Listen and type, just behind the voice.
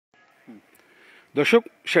দর্শক,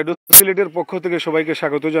 শ্যাডো সিলেটের পক্ষ থেকে সবাইকে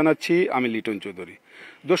স্বাগত জানাচ্ছি। আমি লিটন চৌধুরী।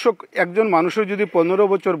 দর্শক, একজন মানুষের যদি 15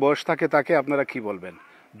 বছর বয়স থাকে তাকে আপনারা কি বলবেন?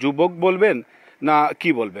 যুবক বলবেন না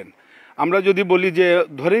কি বলবেন? আমরা যদি বলি যে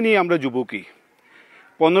ধরে নিই আমরা যুবকই,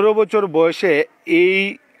 15 বছর বয়সে এই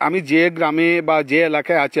আমি যে গ্রামে বা যে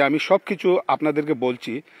এলাকায় আছে আমি সব কিছু আপনাদেরকে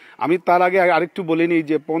বলছি। আমি তার আগে আরেকটু বলে নিই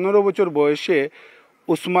যে 15 বছর বয়সে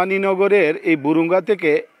উসমানীনগরের এই বুরুঙ্গা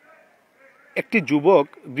থেকে একটি যুবক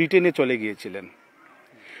ব্রিটেনে চলে গিয়েছিলেন।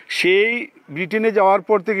 সেই ব্রিটেনে যাওয়ার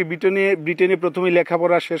পর থেকে ব্রিটেনে প্রথমে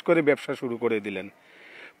লেখাপড়া শেষ করে ব্যবসা শুরু করে দিলেন।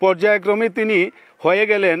 পর্যায়ক্রমে তিনি হয়ে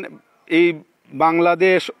গেলেন এই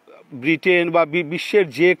বাংলাদেশ, ব্রিটেন বা বিশ্বের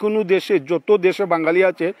যে কোনো দেশে যত দেশে বাঙালি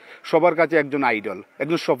আছে সবার কাছে একজন আইডল,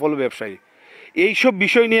 একজন সফল ব্যবসায়ী। এইসব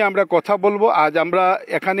বিষয় নিয়ে আমরা কথা বলবো। আজ আমরা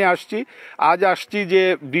এখানে আসছি যে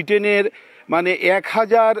ব্রিটেনের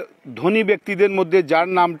 1000 ধনী ব্যক্তিদের মধ্যে যার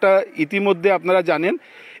নামটা ইতিমধ্যে আপনারা জানেন,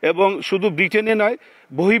 এবং শুধু ব্রিটেনে নয়,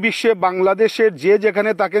 বহির্বিশ্বে বাংলাদেশের যে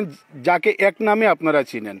যেখানে থাকেন যাকে এক নামে আপনারা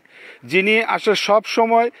চিনেন, যিনি আসলে সব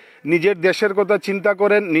সময় নিজের দেশের কথা চিন্তা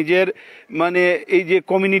করেন, নিজের এই যে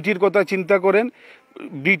কমিউনিটির কথা চিন্তা করেন।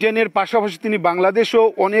 ব্রিটেনের পাশাপাশি তিনি বাংলাদেশেও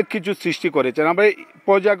অনেক কিছু সৃষ্টি করেছেন। আমরা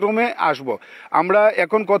পর্যায়ক্রমে আসব। আমরা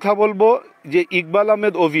এখন কথা বলবো যে ইকবাল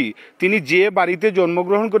আহমেদ ওবি, তিনি যে বাড়িতে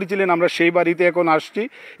জন্মগ্রহণ করেছিলেন আমরা সেই বাড়িতে এখন আসছি,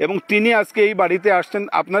 এবং তিনি আজকে এই বাড়িতে আসছেন।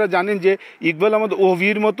 আপনারা জানেন যে ইকবাল আহমেদ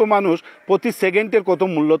ওবির মতো মানুষ প্রতি সেকেন্ডের কত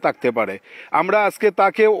মূল্য থাকতে পারে। আমরা আজকে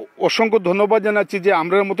তাকে অসংখ্য ধন্যবাদ জানাচ্ছি যে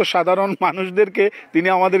আমরার মতো সাধারণ মানুষদেরকে তিনি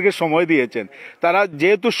আমাদেরকে সময় দিয়েছেন। তারা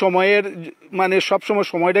যেহেতু সময়ের সবসময়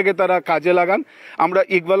সময়টাকে তারা কাজে লাগান। আমরা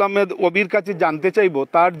ইকবাল আহমেদ ওবির কাছে জানতে চাইব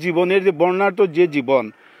তার জীবনের যে বর্ণাঢ্য যে জীবন,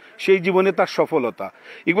 সেই জীবনে তার সফলতা।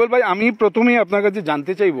 ইকবাল ভাই, আমি প্রথমেই আপনার কাছে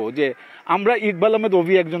জানতে চাইব যে আমরা ইকবাল আহমেদ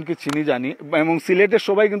ওবি একজনকে চিনি জানি, এবং সিলেটের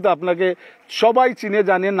সবাই কিন্তু আপনাকে সবাই চিনে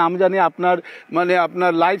জানে, নাম জানে, আপনার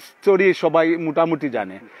আপনার লাইফ স্টোরি সবাই মোটামুটি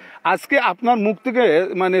জানে। আজকে আপনার মুখ থেকে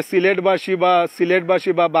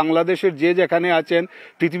সিলেটবাসী বা বাংলাদেশের যে যেখানে আছেন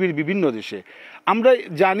পৃথিবীর বিভিন্ন দেশে, আমরা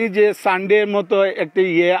জানি যে সানডের মতো একটা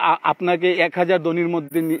আপনাকে 1000 ধনীর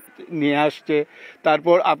মধ্যে নিয়ে আসছে।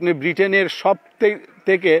 তারপর আপনি ব্রিটেনের সব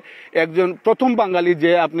থেকে একজন প্রথম বাঙালি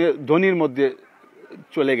যে আপনি ধনীর মধ্যে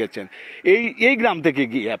চলে গেছেন। এই গ্রাম থেকে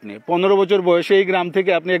গিয়ে আপনি 15 বছর বয়সে এই গ্রাম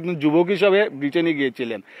থেকে আপনি একজন যুবক হিসাবে ব্রিটেনে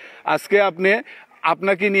গিয়েছিলেন। আজকে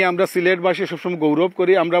আপনাকে নিয়ে আমরা সিলেটবাসী সবসময় গৌরব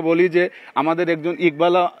করি। আমরা বলি যে আমাদের একজন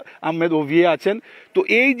ইকবাল আহমেদ ওবি আছেন। তো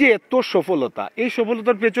এই যে এত সফলতা, এই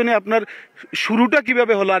সফলতার পেছনে আপনার শুরুটা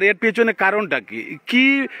কিভাবে হলো, আর এর পেছনে কারণটা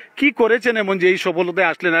কি করেছেন এমন যে এই সফলতায়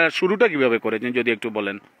আসলেন, আর শুরুটা কিভাবে করেছেন যদি একটু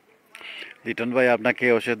বলেন? লিটন ভাই, আপনাকে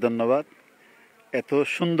অশেষ ধন্যবাদ। এত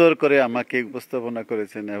সুন্দর করে আমাকে উপস্থাপনা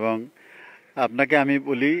করেছেন, এবং আপনাকে আমি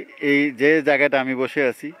বলি এই যে জায়গাটা আমি বসে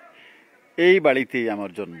আছি এই বাড়িতেই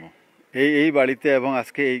আমার জন্ম, এই বাড়িতে, এবং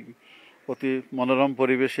আজকে এই অতি মনোরম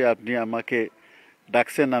পরিবেশে আপনি আমাকে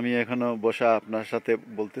ডাকছেন। আমি এখনো বসা আপনার সাথে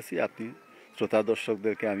বলতেছি। আপনি শ্রোতা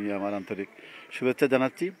দর্শকদেরকে আমি আমার আন্তরিক শুভেচ্ছা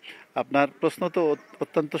জানাচ্ছি। আপনার প্রশ্ন তো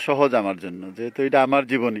অত্যন্ত সহজ আমার জন্য, যেহেতু এটা আমার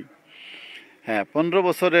জীবনী। হ্যাঁ, 15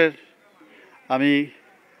 বছরের আমি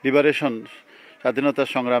লিবারেশন স্বাধীনতা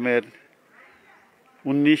সংগ্রামের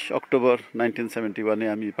 19 অক্টোবর 1971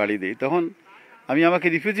 আমি পাড়ি দিই। তখন আমি আমাকে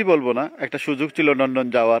রিফিউজি বলবো না, একটা সুযোগ ছিল লন্ডন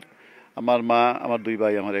যাওয়ার। আমার মা, আমার 2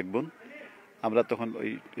 ভাই, আমার 1 বোন, আমরা তখন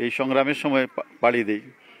এই সংগ্রামের সময় পাড়ি দিই।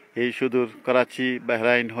 এই সুদূর করাচি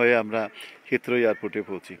বাহরাইন হয়ে আমরা হিথ্রো এয়ারপোর্টে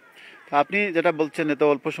পৌঁছি। আপনি যেটা বলছেন এত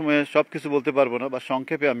অল্প সময়ে সব কিছু বলতে পারবো না, বা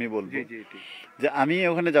সংক্ষেপে আমি বলবো যে আমি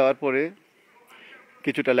ওখানে যাওয়ার পরে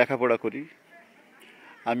কিছুটা লেখাপড়া করি।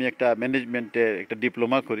 আমি একটা ম্যানেজমেন্টের একটা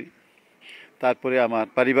ডিপ্লোমা করি। তারপরে আমার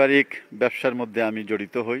পারিবারিক ব্যবসার মধ্যে আমি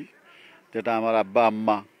জড়িত হই, যেটা আমার আব্বা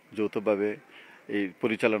আম্মা যৌথভাবে এই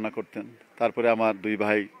পরিচালনা করতেন। তারপরে আমার 2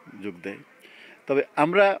 ভাই যোগ দেয়। তবে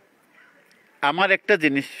আমার একটা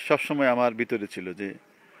জিনিস সবসময় আমার ভিতরে ছিল যে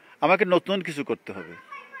আমাকে নতুন কিছু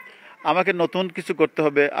করতে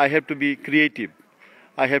হবে, I have to be creative,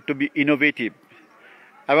 I have to B innovative,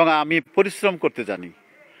 এবং আমি পরিশ্রম করতে জানি।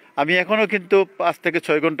 আমি এখনও কিন্তু 5 থেকে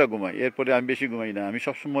 6 ঘন্টা ঘুমাই, এরপরে আমি বেশি ঘুমাই না। আমি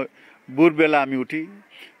সবসময় ভোরবেলা আমি উঠি,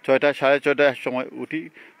 6টা, 6:30 সময় উঠি,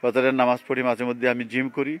 ফজরের নামাজ পড়ি, মাঝে মধ্যে আমি জিম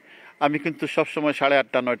করি। আমি কিন্তু সবসময়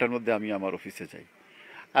 8:30, 9টার মধ্যে আমি আমার অফিসে যাই,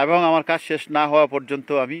 এবং আমার কাজ শেষ না হওয়া পর্যন্ত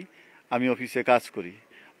আমি অফিসে কাজ করি।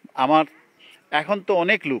 আমার এখন তো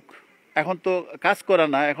অনেক লোক, এখন তো কাজ করা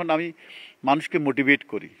না, এখন আমি মানুষকে মোটিভেট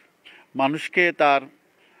করি, মানুষকে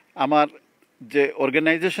আমার যে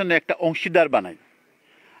অর্গানাইজেশনে একটা অংশীদার বানাই।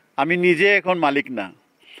 আমি নিজে এখন মালিক না,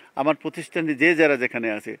 আমার প্রতিষ্ঠানে যারা যেখানে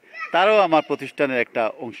আছে তারাও আমার প্রতিষ্ঠানের একটা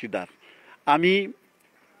অংশীদার। আমি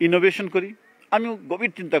ইনোভেশন করি, আমি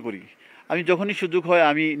গভীর চিন্তা করি, আমি যখনই সুযোগ হয়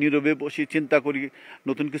আমি নীরবে বসি, চিন্তা করি,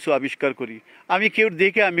 নতুন কিছু আবিষ্কার করি। আমি কেউ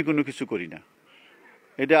দেখে আমি কোনো কিছু করি না,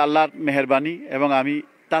 এটা আল্লাহর মেহেরবানি, এবং আমি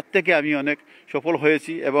তার থেকে আমি অনেক সফল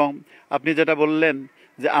হয়েছি। এবং আপনি যেটা বললেন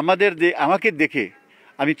যে আমাকে দেখে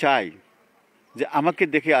আমি চাই যে আমাকে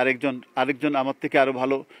দেখে আরেকজন আমার থেকে আরও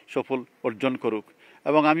ভালো সফল অর্জন করুক।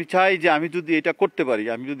 এবং আমি চাই যে আমি যদি এটা করতে পারি,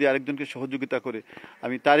 আমি যদি আরেকজনকে সহযোগিতা করে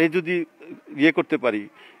আমি তারে যদি করতে পারি,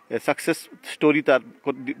 সাকসেস স্টোরি তার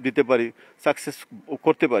দিতে পারি, সাকসেস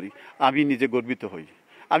করতে পারি, আমি নিজে গর্বিত হই।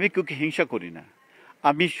 আমি কাউকে হিংসা করি না,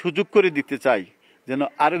 আমি সুযোগ করে দিতে চাই যেন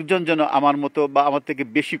আরেকজন যেন আমার মতো বা আমার থেকে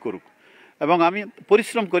বেশি করুক। এবং আমি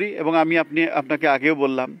পরিশ্রম করি, এবং আমি আপনাকে আগেও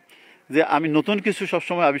বললাম যে আমি নতুন কিছু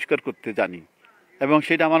সবসময় আবিষ্কার করতে জানি, এবং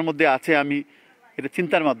সেটা আমার মধ্যে আছে। আমি এটা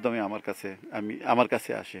চিন্তার মাধ্যমে আমার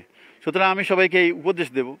কাছে আসে। সুতরাং আমি সবাইকে এই উপদেশ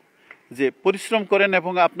দেব যে পরিশ্রম করেন,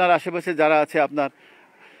 এবং আপনার আশেপাশে যারা আছে, আপনার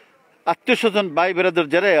আত্মীয় স্বজন, ভাই বেরাদর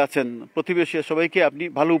যারাই আছেন, প্রতিবেশী, সবাইকে আপনি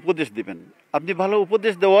ভালো উপদেশ দিবেন। আপনি ভালো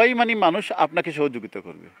উপদেশ দেওয়াই মানে মানুষ আপনাকে সহযোগিতা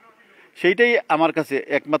করবে। সেইটাই আমার কাছে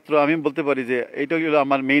একমাত্র আমি বলতে পারি যে এইটাই হলো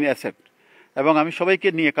আমার মেইন অ্যাসেট। এবং আমি সবাইকে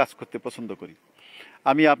নিয়ে কাজ করতে পছন্দ করি।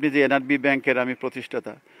 আপনি যে এনআরবি ব্যাংকের আমি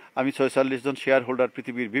প্রতিষ্ঠাতা, আমি 46 জন শেয়ার হোল্ডার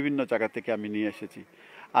পৃথিবীর বিভিন্ন জায়গা থেকে আমি নিয়ে এসেছি।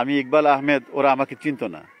 আমি ইকবাল আহমেদ, ওরা আমাকে চিনত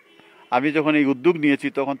না। আমি যখন এই উদ্যোগ নিয়েছি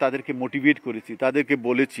তখন তাদেরকে মোটিভেট করেছি, তাদেরকে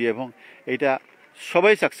বলেছি, এবং এটা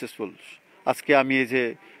সবাই সাকসেসফুল। আজকে আমি এই যে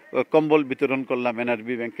কম্বল বিতরণ করলাম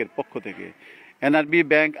এনআরবি ব্যাংকের পক্ষ থেকে। এনআরবি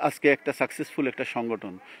ব্যাংক আজকে একটা সাকসেসফুল একটা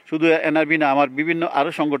সংগঠন। শুধু এনআরবি না, আমার বিভিন্ন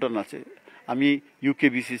আরও সংগঠন আছে। আমি ইউকে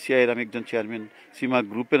বিসিসিআইয়ের আমি একজন চেয়ারম্যান, সীমা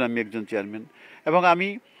গ্রুপের আমি একজন চেয়ারম্যান। এবং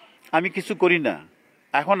আমি কিছু করি না,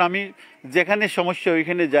 এখন আমি যেখানে সমস্যা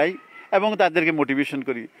ওইখানে যাই এবং তাদেরকে মোটিভেশন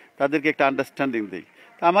করি, তাদেরকে একটা আন্ডারস্ট্যান্ডিং দিই।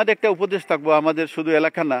 তা আমাদের একটা উপদেশ থাকবো, আমাদের শুধু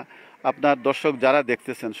এলাকা না, আপনার দর্শক যারা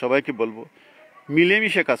দেখতেছেন সবাইকে বলবো,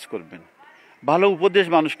 মিলেমিশে কাজ করবেন, ভালো উপদেশ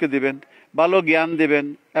মানুষকে দেবেন, ভালো জ্ঞান দেবেন,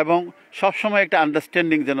 এবং সবসময় একটা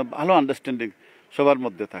আন্ডারস্ট্যান্ডিং, যেন ভালো আন্ডারস্ট্যান্ডিং সবার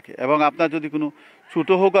মধ্যে থাকে। এবং আপনার যদি কোনো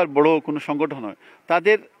ছোটো হোক আর বড়ো কোনো সংগঠন হয়,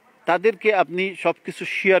 তাদেরকে আপনি সব কিছু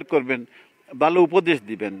শেয়ার করবেন, ভালো উপদেশ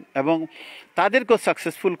দিবেন, এবং তাদেরকেও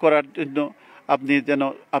সাকসেসফুল করার জন্য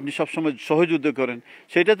আপনি সবসময় সহযোগিতা করেন।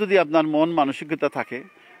 সেটা যদি আপনার মন মানসিকতা থাকে,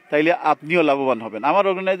 তাইলে আপনিও লাভবান হবেন। আমার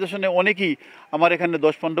অর্গানাইজেশনে অনেকেই আমার এখানে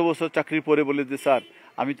 10-15 বছর চাকরির পরে বলে যে, স্যার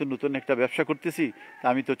আমি তো নতুন একটা ব্যবসা করতেছি,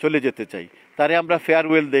 আমি তো চলে যেতে চাই। তারে আমরা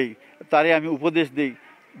ফেয়ারওয়েল দেই, তারে আমি উপদেশ দিই,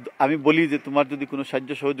 আমি বলি যে তোমার যদি কোনো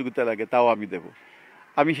সাহায্য সহযোগিতা লাগে তাও আমি দেব।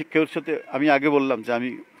 আমি কেউর সাথে, আমি আগে বললাম যে আমি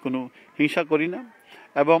কোনো হিংসা করি না,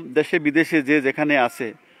 এবং দেশে বিদেশে যে যেখানে আছে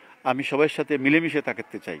আমি সবার সাথে মিলেমিশে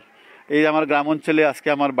থাকতে চাই। এই আমার গ্রাম অঞ্চলে আজকে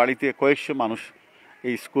আমার বাড়িতে কয়েকশো মানুষ,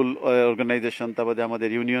 এই স্কুল অর্গানাইজেশন, তারপরে আমাদের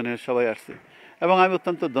ইউনিয়নের সবাই আসছে, এবং আমি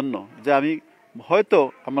অত্যন্ত ধন্য যে আমি হয়তো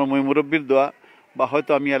আমার মুরব্বীর দোয়া, বা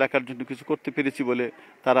হয়তো আমি এলাকার জন্য কিছু করতে পেরেছি বলে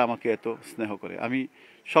তারা আমাকে এত স্নেহ করে। আমি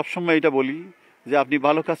সবসময় এটা বলি যে আপনি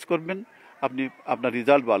ভালো কাজ করবেন, আপনার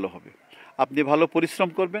রেজাল্ট ভালো হবে। আপনি ভালো পরিশ্রম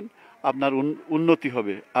করবেন, আপনার উন্নতি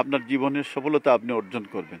হবে, আপনার জীবনের সফলতা আপনি অর্জন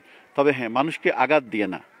করবেন। তবে হ্যাঁ, মানুষকে আঘাত দিয়ে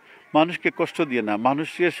না, মানুষকে কষ্ট দিয়ে না,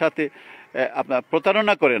 মানুষের সাথে আপনার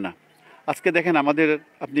প্রতারণা করে না। আজকে দেখেন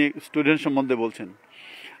আপনি স্টুডেন্ট সম্বন্ধে বলছেন,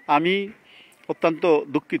 আমি অত্যন্ত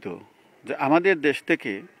দুঃখিত যে আমাদের দেশ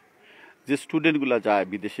থেকে যে স্টুডেন্টগুলো যায়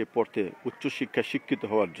বিদেশে পড়তে, উচ্চশিক্ষা শিক্ষিত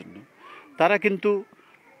হওয়ার জন্য, তারা কিন্তু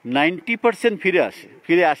 90%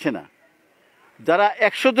 ফিরে আসে না। যারা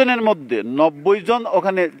 100 জনের মধ্যে 90 জন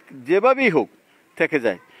ওখানে যেভাবেই হোক থেকে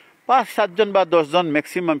যায়, 5-7 জন বা 10 জন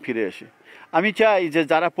ম্যাক্সিমাম ফিরে আসে। আমি চাই যে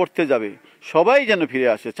যারা পড়তে যাবে সবাই যেন ফিরে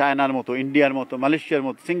আসে, চায়নার মতো, ইন্ডিয়ার মতো, মালয়েশিয়ার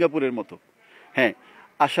মতো, সিঙ্গাপুরের মতো। হ্যাঁ,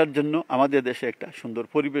 আসার জন্য আমাদের দেশে একটা সুন্দর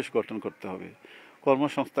পরিবেশ গঠন করতে হবে,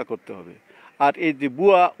 কর্মসংস্থা করতে হবে। আর এই যে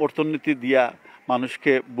ভুয়া অর্থনীতি দিয়া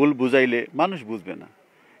মানুষকে ভুল বুঝাইলে মানুষ বুঝবে না।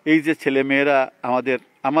 এই যে ছেলে মেয়েরা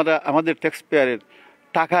আমাদের ট্যাক্স পেয়ারের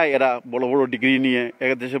টাকায় এরা বড় বড় ডিগ্রি নিয়ে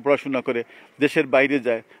দেশে পড়াশোনা করে দেশের বাইরে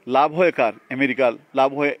যায়, লাভ হয় কার? আমেরিকার, লাভ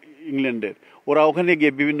হয় ইংল্যান্ডের। ওরা ওখানে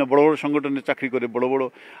গিয়ে বিভিন্ন বড় বড় সংগঠনে চাকরি করে বড় বড়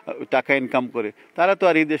টাকা ইনকাম করে। তারা তো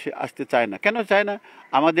আর এই দেশে আসতে চায় না। কেন চায় না?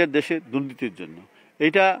 আমাদের দেশে দুর্নীতির জন্য।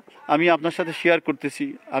 এইটা আমি আপনার সাথে শেয়ার করতেছি,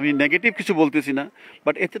 আমি নেগেটিভ কিছু বলতেছি না,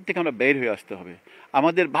 বাট এর থেকে আমরা বের হয়ে আসতে হবে।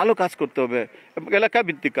 আমাদের ভালো কাজ করতে হবে, এলাকা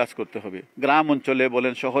ভিত্তিক কাজ করতে হবে। গ্রাম অঞ্চলে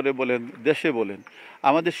বলেন, শহরে বলেন, দেশে বলেন,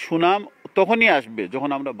 আমাদের সুনাম তখনই আসবে যখন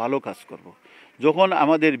আমরা ভালো কাজ করব, যখন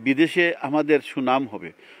আমাদের বিদেশে আমাদের সুনাম হবে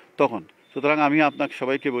তখন। সুতরাং আমি আপনাকে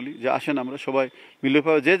সবাইকে বলি যে আসেন আমরা সবাই মিলে,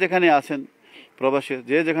 যে যেখানে আছেন প্রবাসে,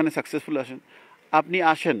 যে যেখানে সাকসেসফুল আসেন, আপনি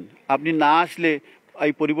আসেন। আপনি না আসলে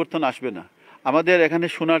এই পরিবর্তন আসবে না। আমাদের এখানে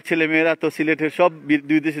সোনার ছেলে মেয়েরা তো সিলেটের সব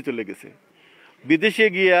বিদেশে চলে গেছে, বিদেশে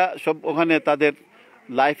গিয়া সব ওখানে তাদের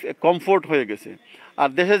লাইফ কমফোর্ট হয়ে গেছে। আর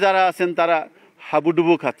দেশে যারা আছেন তারা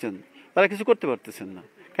হাবুডুবু খাচ্ছেন, তারা কিছু করতে পারতেছেন না।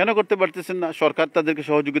 কেন করতে পারতেছেন না? সরকার তাদেরকে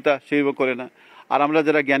সহযোগিতা সেইভাবে করে না। আর আমরা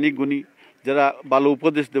যারা জ্ঞানী গুণী, যারা ভালো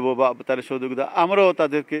উপদেশ দেবো বা তাদের সহযোগিতা, আমরাও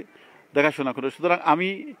তাদেরকে দেখাশোনা করবো। সুতরাং আমি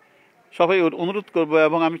সবাই অনুরোধ করব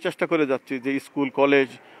এবং আমি চেষ্টা করে যাচ্ছি যে স্কুল, কলেজ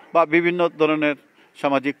বা বিভিন্ন ধরনের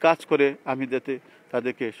সামাজিক কাজ করে আমি যাতে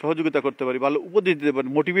তাদেরকে সহযোগিতা করতে পারি, ভালো উপদেশ দিতে পারি,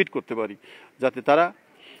 মোটিভেট করতে পারি, যাতে তারা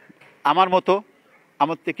আমার মতো,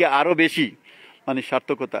 আমার থেকে আরও বেশি মানে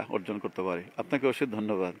সার্থকতা অর্জন করতে পারে। আপনাকে অশেষ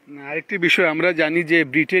ধন্যবাদ। আরেকটি বিষয় আমরা জানি যে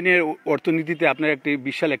ব্রিটেনের অর্থনীতিতে আপনার একটি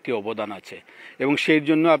বিশাল একটি অবদান আছে এবং সেই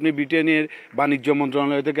জন্য আপনি ব্রিটেনের বাণিজ্য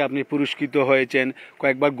মন্ত্রণালয় থেকে আপনি পুরস্কৃত হয়েছেন,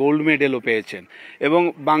 কয়েকবার গোল্ড মেডেলও পেয়েছেন এবং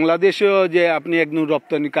বাংলাদেশেও যে আপনি একজন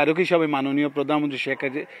রপ্তানিকারক হিসাবে মাননীয় প্রধানমন্ত্রী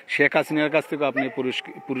শেখ হাসিনার কাছ থেকে আপনি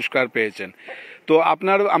পুরস্কার পেয়েছেন। তো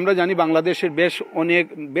আমরা জানি বাংলাদেশের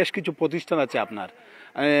বেশ কিছু প্রতিষ্ঠান আছে আপনার।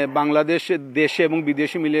 বাংলাদেশ দেশে এবং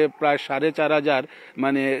বিদেশে মিলে প্রায় 4,500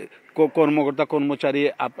 মানে কর্মকর্তা কর্মচারী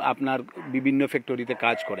আপনার বিভিন্ন ফ্যাক্টরিতে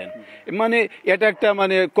কাজ করেন। মানে এটা একটা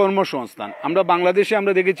মানে কর্মসংস্থান। আমরা বাংলাদেশে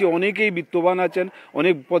আমরা দেখেছি অনেকেই বিত্তবান আছেন,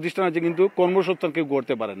 অনেক প্রতিষ্ঠান আছে, কিন্তু কর্মসংস্থান কেউ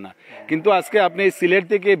করতে পারেন না। কিন্তু আজকে আপনি সিলেট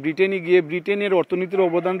থেকে ব্রিটেনে গিয়ে ব্রিটেনের অর্থনীতির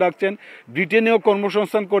অবদান রাখছেন, ব্রিটেনেও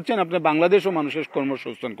কর্মসংস্থান করছেন, আপনি বাংলাদেশও মানুষের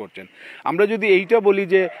কর্মসংস্থান করছেন। আমরা যদি এইটা বলি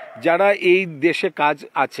যে যারা এই দেশে কাজ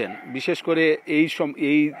আছেন, বিশেষ করে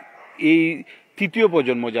এই তৃতীয়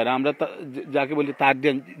প্রজন্ম যারা আমরা যাকে বলি থার্ড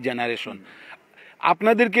জেনারেশন,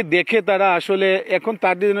 আপনাদেরকে দেখে তারা আসলে এখন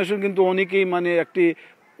থার্ড জেনারেশন কিন্তু অনেকেই মানে একটি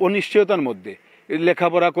অনিশ্চয়তার মধ্যে,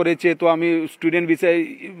 লেখাপড়া করেছে তো আমি স্টুডেন্ট ভিসায়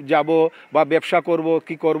যাব বা ব্যবসা করব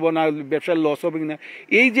কি করব না, ব্যবসার লস হবে কিনা,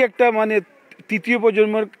 এই যে একটা মানে তৃতীয়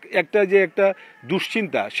প্রজন্মের একটা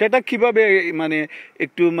দুশ্চিন্তা, সেটা কিভাবে মানে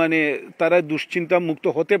একটু মানে তারা দুশ্চিন্তা মুক্ত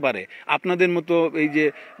হতে পারে আপনাদের মতো এই যে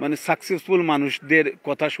মানে সাকসেসফুল মানুষদের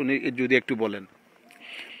কথা শুনে যদি একটু বলেন।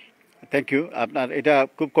 Thank you. আপনার এটা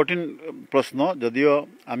খুব কঠিন প্রশ্ন, যদিও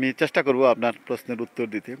আমি চেষ্টা করব আপনার প্রশ্নের উত্তর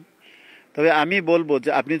দিতে। তবে আমি বলবো যে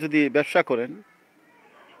আপনি যদি ব্যবসা করেন,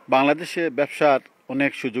 বাংলাদেশে ব্যবসার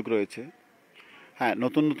অনেক সুযোগ রয়েছে। হ্যাঁ,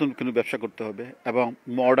 নতুন নতুন কোনো ব্যবসা করতে হবে এবং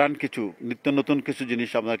মডার্ন কিছু, নিত্য নতুন কিছু জিনিস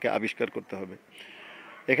আপনাকে আবিষ্কার করতে হবে।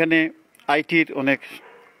 এখানে আইটির অনেক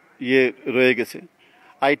রয়ে গেছে।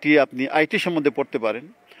 আপনি আইটি সম্বন্ধে পড়তে পারেন,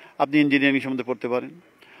 আপনি ইঞ্জিনিয়ারিং সম্বন্ধে পড়তে পারেন,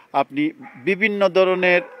 আপনি বিভিন্ন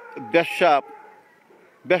ধরনের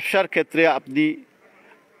ব্যবসার ক্ষেত্রে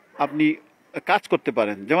আপনি কাজ করতে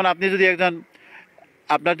পারেন। যেমন আপনি যদি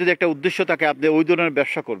আপনার যদি একটা উদ্দেশ্য থাকে আপনি ওই ধরনের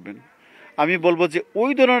ব্যবসা করবেন, আমি বলবো যে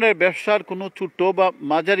ওই ধরনের ব্যবসার কোনো ছোট বা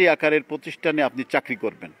মাঝারি আকারের প্রতিষ্ঠানে আপনি চাকরি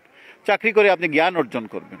করবেন, চাকরি করে আপনি জ্ঞান অর্জন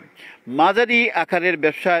করবেন। মাঝারি আকারের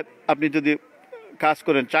ব্যবসায় আপনি যদি কাজ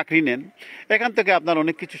করেন, চাকরি নেন, এখান থেকে আপনার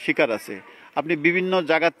অনেক কিছু শেখার আছে। আপনি বিভিন্ন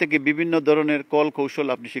জায়গার থেকে বিভিন্ন ধরনের কৌশল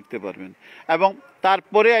আপনি শিখতে পারবেন এবং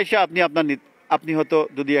তারপরে এসে আপনি হয়তো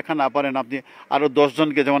যদি এখানে না পারেন, আপনি আরও 10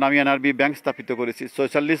 জনকে, যেমন আমি এনআরবি ব্যাংক স্থাপিত করেছি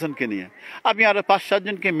 46 জনকে নিয়ে, আপনি আরও 5-7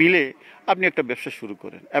 জনকে মিলে আপনি একটা ব্যবসা শুরু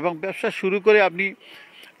করেন এবং ব্যবসা শুরু করে আপনি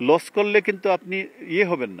লস করলে কিন্তু আপনি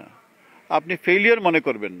হবেন না, আপনি ফেইলিয়ার মনে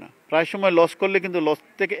করবেন না। প্রায় সময় লস করলে কিন্তু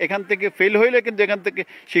এখান থেকে ফেল হইলে কিন্তু এখান থেকে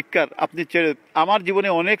শিক্ষার আপনি আমার জীবনে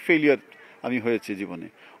অনেক ফেইলিয়ার আমি হয়েছে, জীবনে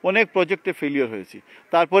অনেক প্রজেক্টে ফেলিয়ার হয়েছি,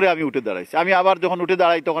 তারপরে আমি উঠে দাঁড়াইছি। আমি আবার যখন উঠে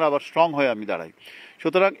দাঁড়াই তখন আবার স্ট্রং হয়ে আমি দাঁড়াই।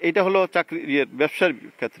 সুতরাং এটা হলো ব্যবসার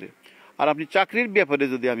ক্ষেত্রে। আর আপনি চাকরির ব্যাপারে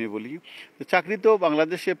যদি আমি বলি, চাকরি তো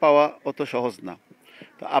বাংলাদেশে পাওয়া অত সহজ না।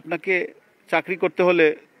 তো আপনাকে চাকরি করতে হলে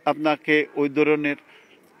আপনাকে ওই ধরনের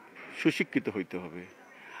সুশিক্ষিত হইতে হবে,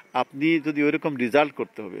 আপনি যদি ওইরকম রেজাল্ট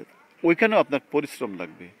করতে হবে, ওইখানেও আপনার পরিশ্রম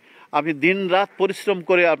লাগবে। আপনি দিন রাত পরিশ্রম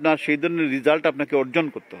করে আপনার সেই ধরনের রেজাল্ট আপনাকে অর্জন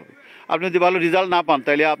করতে হবে। আপনি যদি ভালো রেজাল্ট না পান,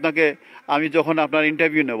 তাহলে আমি যখন আপনার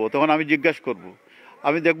ইন্টারভিউ নেব তখন আমি জিজ্ঞাসা করব,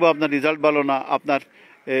 আমি দেখব আপনার রেজাল্ট ভালো না, আপনার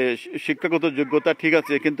শিক্ষাগত যোগ্যতা ঠিক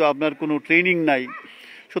আছে কিন্তু আপনার কোনো ট্রেনিং নাই।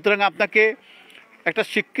 সুতরাং আপনাকে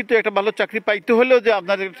একটা ভালো চাকরি পাইতে হলেও যে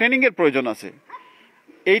আপনার ট্রেনিংয়ের প্রয়োজন আছে,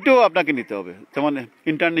 এইটাও আপনাকে নিতে হবে। যেমন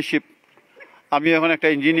ইন্টার্নশিপ, আমি এখন একটা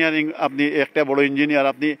ইঞ্জিনিয়ারিং, আপনি একটা বড় ইঞ্জিনিয়ার,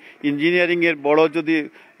 আপনি ইঞ্জিনিয়ারিংয়ের বড় যদি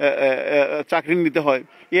চাকরি নিতে হয়,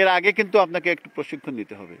 এর আগে কিন্তু আপনাকে একটু প্রশিক্ষণ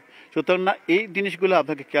নিতে হবে। সুতরাং না, এই জিনিসগুলো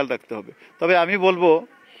আপনাকে খেয়াল রাখতে হবে। তবে আমি বলবো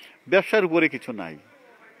ব্যবসার উপরে কিছু নাই।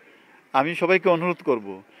 আমি সবাইকে অনুরোধ করব,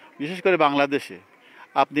 বিশেষ করে বাংলাদেশে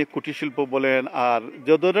আপনি কুটির শিল্প বলেন আর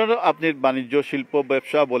যে ধরনের আপনি বাণিজ্য শিল্প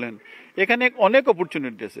ব্যবসা বলেন, এখানে অনেক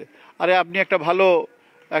অপরচুনিটি আছে। আরে আপনি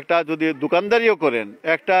যদি দোকানদারিও করেন,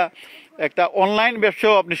 একটা অনলাইন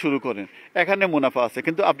ব্যবসাও আপনি শুরু করেন, এখানে মুনাফা আছে,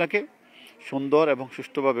 কিন্তু আপনাকে সুন্দর এবং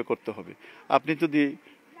সুষ্ঠুভাবে করতে হবে।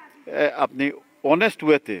 আপনি অনেস্ট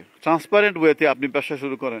ওয়েতে, ট্রান্সপারেন্ট ওয়েতে আপনি ব্যবসা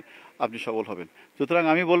শুরু করেন, আপনি সফল হবেন। সুতরাং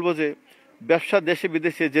আমি বলবো যে ব্যবসা দেশে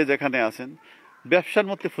বিদেশে যে যেখানে আছেন, ব্যবসার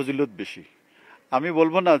মধ্যে ফজিলত বেশি। আমি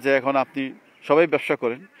বলবো না যে এখন আপনি সবাই ব্যবসা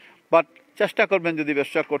করেন, বাট চেষ্টা করবেন যদি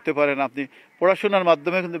ব্যবসা করতে পারেন আপনি পড়াশোনার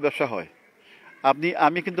মাধ্যমে কিন্তু ব্যবসা হয়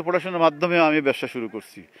আমি কিন্তু পড়াশোনার মাধ্যমেও আমি ব্যবসা শুরু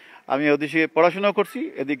করছি আমি ওদিকে পড়াশোনাও করছি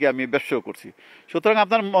এদিকে আমি ব্যবসাও করছি সুতরাং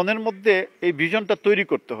আপনার মনের মধ্যে এই ভিশনটা তৈরি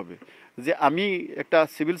করতে হবে যে আমি একটা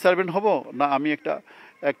সিভিল সার্ভেন্ট হব না আমি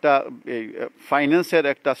একটা এই ফাইন্যান্সের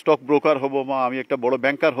একটা স্টক ব্রোকার হব বা আমি একটা বড়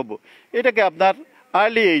ব্যাংকার হব এটাকে আপনার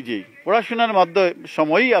আর্লি এইজেই পড়াশোনার মাধ্যমে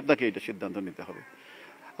সময়ই আপনাকে এটা সিদ্ধান্ত নিতে হবে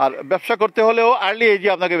আর ব্যবসা করতে হলেও আর্লি এজে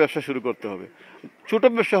আপনাকে ব্যবসা শুরু করতে হবে ছোটো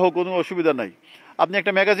ব্যবসা হোক কোনো অসুবিধা নাই আপনি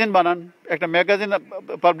একটা ম্যাগাজিন বানান একটা ম্যাগাজিন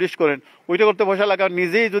পাবলিশ করেন ওইটা করতে পয়সা লাগান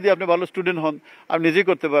নিজেই যদি আপনি ভালো স্টুডেন্ট হন আপনি নিজেই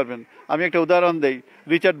করতে পারবেন আমি একটা উদাহরণ দেই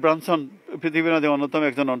রিচার্ড ব্রানসন পৃথিবীর মধ্যে অন্যতম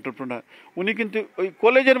একজন এন্টারপ্রেনার উনি কিন্তু ওই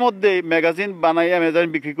কলেজের মধ্যে ম্যাগাজিন বানাইয়া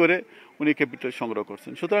ম্যাগাজিন বিক্রি করে উনি ক্যাপিটাল সংগ্রহ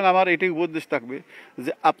করছেন সুতরাং আমার এটাই উপদেশ থাকবে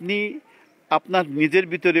যে আপনি আপনার নিজের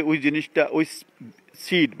ভিতরে ওই জিনিসটা ওই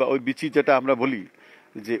সিড বা ওই বিচি যেটা আমরা বলি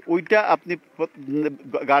যে ওইটা আপনি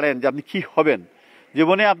গাড়েন যে আপনি কী হবেন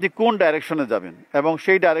জীবনে আপনি কোন ডাইরেকশনে যাবেন এবং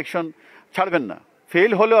সেই ডাইরেকশন ছাড়বেন না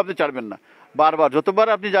ফেল হলেও আপনি ছাড়বেন না বারবার যতবার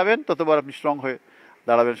আপনি যাবেন ততবার আপনি স্ট্রং হয়ে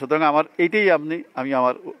দাঁড়াবেন সুতরাং আমার এইটাই আমি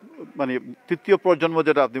আমার মানে তৃতীয় প্রজন্ম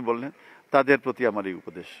যেটা আপনি বললেন তাদের প্রতি আমার এই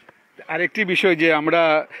উপদেশ আরেকটি বিষয় যে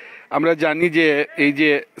আমরা জানি যে এই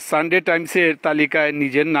যে সানডে টাইমসের তালিকায়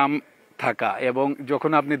নিজের নাম থাকা এবং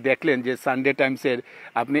যখন আপনি দেখলেন যে সানডে টাইমসের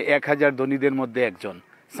আপনি 1000 ধনীদের মধ্যে একজন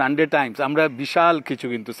সানডে টাইমস আমরা বিশাল কিছু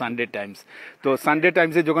কিন্তু সানডে টাইমস তো সানডে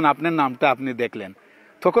টাইমসে যখন আপনার নামটা আপনি দেখলেন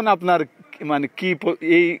তখন আপনার মানে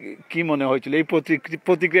কি মনে হয়েছিল এই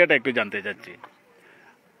প্রতিক্রিয়াটা একটু জানতে চাচ্ছি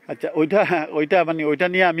আচ্ছা ওইটা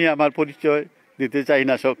নিয়ে আমি আমার পরিচয় দিতে চাই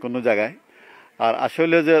না সব কোনো জায়গায় আর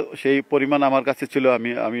আসলে যে সেই পরিমাণ আমার কাছে ছিল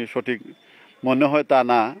আমি সঠিক মনে হয় তা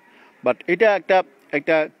না বাট এটা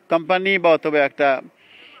একটা কোম্পানি বা অথবা একটা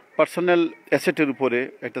পার্সোনাল অ্যাসেটের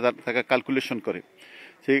উপরে একটা তাকে ক্যালকুলেশন করে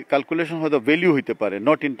সেই ক্যালকুলেশন হয়তো ভ্যালু হইতে পারে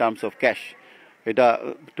not in terms of cash এটা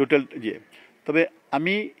টোটাল তবে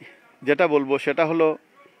আমি যেটা বলবো সেটা হলো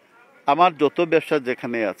আমার যত ব্যবসা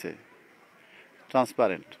যেখানে আছে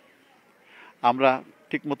ট্রান্সপারেন্ট আমরা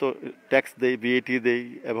ঠিকমতো ট্যাক্স দেই VAT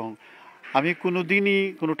দেই এবং আমি কোনো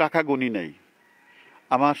দিনই কোনো টাকা গুনি নাই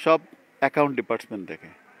আমার সব অ্যাকাউন্ট ডিপার্টমেন্ট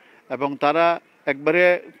দেখে এবং তারা একবারে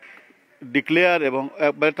ডিক্লেয়ার এবং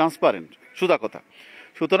একবারে ট্রান্সপারেন্ট সোজা কথা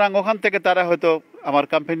সুতরাং ওখান থেকে তারা হয়তো আমার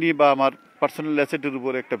কোম্পানি বা আমার পার্সোনাল অ্যাসেটের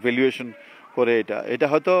উপরে একটা ভ্যালুয়েশন করে এটা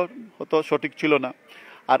হয়তো সঠিক ছিল না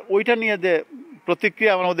আর ওইটা নিয়ে যে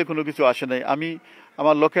প্রতিক্রিয়া আমার মধ্যে কোনো কিছু আসে নাই আমি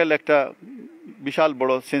আমার লোকাল একটা বিশাল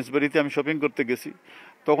বড় সেন্সবেরিতে আমি শপিং করতে গেছি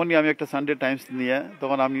তখনই আমি একটা সানডে টাইমস নিয়ে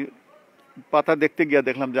তখন আমি পাতা দেখতে গিয়ে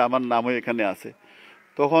দেখলাম যে আমার নামও এখানে আছে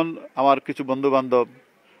তখন আমার কিছু বন্ধুবান্ধব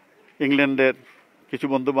ইংল্যান্ডের কিছু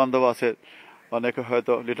বন্ধুবান্ধব আছে অনেকে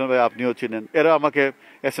হয়তো লিটন ভাই আপনিও চিনেন এরা আমাকে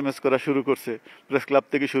SMS করা শুরু করছে প্রেস ক্লাব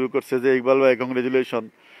থেকে শুরু করছে যে ইকবাল ভাই কংগ্রেচুলেশন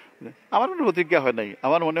আমার কোনো প্রতিক্রিয়া হয় নাই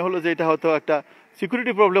আমার মনে হলো যে এটা হয়তো একটা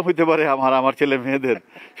সিকিউরিটি প্রবলেম হইতে পারে আমার ছেলে মেয়েদের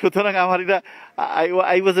সুতরাং আমার এটা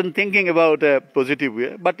I wasn't thinking about a positive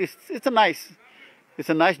way but it's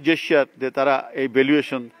a nice gesture যে তারা এই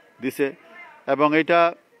ভ্যালুয়েশন দিছে এবং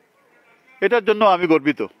এটার জন্য আমি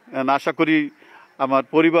গর্বিত আশা করি আমার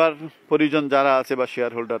পরিজন যারা আছে বা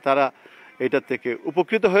শেয়ার হোল্ডার তারা এটার থেকে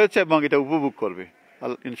উপকৃত হয়েছে এবং এটা উপভোগ করবে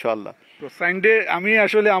ইনশাআল্লাহ তো সানডে আমি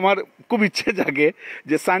আসলে আমার খুব ইচ্ছে জাগে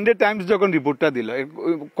যে সানডে টাইমস যখন রিপোর্টটা দিল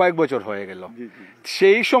কয়েক বছর হয়ে গেল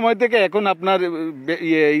সেই সময় থেকে এখন আপনার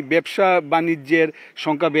এই ব্যবসা বাণিজ্যের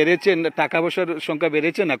সংখ্যা বেড়েছে টাকা পয়সার সংখ্যা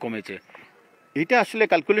বেড়েছে না কমেছে এটা আসলে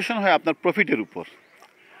ক্যালকুলেশন হয় আপনার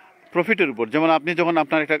প্রফিটের উপর যেমন আপনি যখন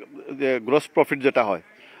আপনার একটা গ্রস প্রফিট যেটা হয়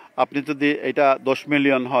আপনি যদি এটা 10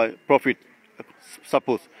 মিলিয়ন হয় প্রফিট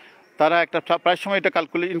সাপোজ তারা একটা প্রায় সময় এটা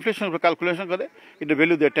ইনফ্লেশন ক্যালকুলেশন করে এটা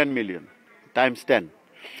ভ্যালু দেয় 10 মিলিয়ন টাইমস 10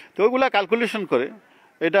 তো ওইগুলা ক্যালকুলেশন করে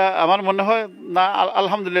এটা আমার মনে হয় না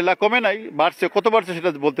আলহামদুলিল্লাহ কমে নাই বাড়ছে কত বাড়ছে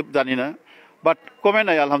সেটা বলতে জানি না বাট কমে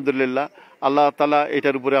নাই আলহামদুলিল্লাহ আল্লাহ তাআলা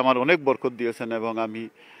এটার উপরে আমার অনেক বরকত দিয়েছেন এবং আমি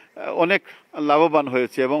অনেক লাভবান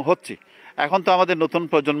হয়েছি এবং হচ্ছি এখন তো আমাদের নতুন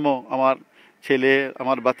প্রজন্ম আমার ছেলে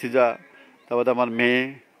আমার বাচ্চিজা তারপরে আমার মেয়ে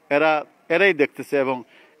এরাই দেখতেছে এবং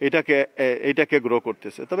এইটাকে গ্রো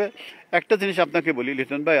করতেছে তবে একটা জিনিস আপনাকে বলি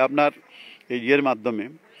লিটন ভাই আপনার এই ইয়ের মাধ্যমে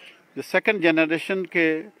যে সেকেন্ড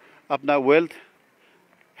জেনারেশনকে আপনার ওয়েলথ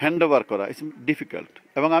হ্যান্ড ওভার করা ইটস ডিফিকাল্ট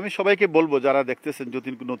এবং আমি সবাইকে বলবো যারা দেখতেছেন যদি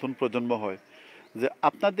নতুন প্রজন্ম হয় যে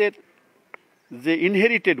আপনাদের যে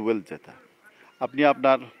ইনহেরিটেড ওয়েলথ যেটা আপনি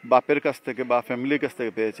আপনার বাপের কাছ থেকে বা ফ্যামিলির কাছ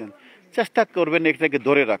থেকে পেয়েছেন চেষ্টা করবেন এটাকে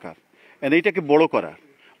ধরে রাখার এইটাকে বড় করার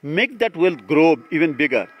make that wealth grow even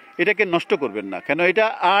bigger এটাকে নষ্ট করবেন না কেন এটা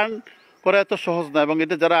আর্ন করা এত সহজ না এবং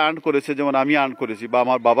এটা যারা আর্ন করেছে যেমন আমি আর্ন করেছি বা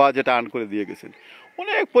আমার বাবা যেটা আর্ন করে দিয়ে গেছেন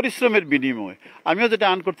অনেক পরিশ্রমের বিনিময়। আমিও যেটা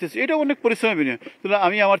আর্ন করতেছি এটা অনেক পরিশ্রমের বিনিময়। তাহলে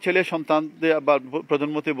আমি আমার ছেলে সন্তান বা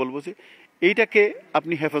প্রজন্মতে বলবো যে এইটাকে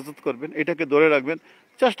আপনি হেফাজত করবেন, এটাকে ধরে রাখবেন,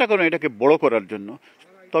 চেষ্টা করবেন এটাকে বড় করার জন্য,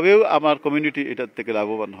 তবেও আমার কমিউনিটি এটার থেকে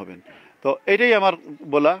লাভবান হবেন। তো এটাই আমার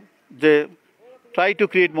বলা যে try to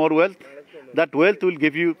create more wealth, that wealth will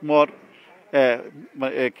give you more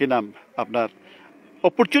কি নাম আপনার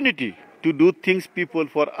opportunity to do things people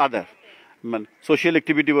for other, মানে সোশ্যাল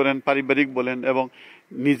অ্যাক্টিভিটি বলেন, পারিবারিক বলেন, এবং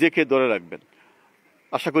নিজেকে ধরে রাখবেন।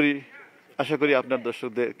 আশা করি আপনার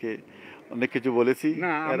দর্শকদেরকে অনেক কিছু বলেছি।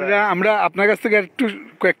 না, আমরা আপনার কাছ থেকে একটু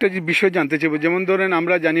কয়েকটা বিষয় জানতে চাইবো। যেমন ধরেন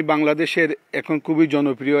আমরা জানি বাংলাদেশের এখন খুবই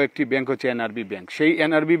জনপ্রিয় একটি ব্যাংক হচ্ছে এনআরবি ব্যাংক। সেই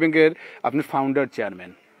এনআরবি ব্যাংকের আপনি ফাউন্ডার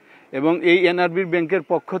চেয়ারম্যান, এবং এই এনআরবি ব্যাংকের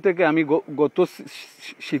পক্ষ থেকে আমি গত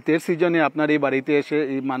শীতের সিজনে আপনার এই বাড়িতে এসে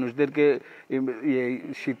এই মানুষদেরকে এই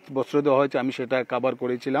শীত বস্ত্র দেওয়া হয়েছে, আমি সেটা কভার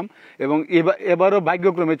করেছিলাম, এবং এবারও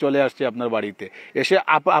ভাগ্যক্রমে চলে আসছে আপনার বাড়িতে এসে,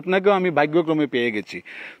 আপনাকেও আমি ভাগ্যক্রমে পেয়ে গেছি।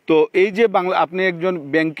 তো এই যে আপনি একজন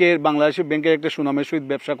বাংলাদেশের ব্যাংকের একটা সুনামের সহিত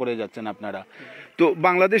ব্যবসা করে যাচ্ছেন আপনারা, তো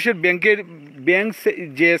বাংলাদেশের ব্যাংক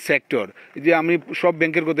যে সেক্টর, যে আমি সব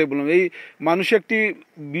ব্যাংকের কথাই বললাম, এই মানুষ একটি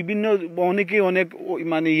বিভিন্ন অনেকেই অনেক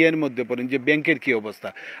মানে ইয়ের মধ্যে পড়েন যে ব্যাংকের কি অবস্থা।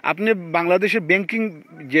 আপনি বাংলাদেশের ব্যাংকিং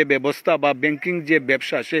যে ব্যবস্থা বা ব্যাংকিং যে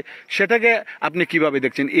ব্যবসা সেটাকে আপনি কিভাবে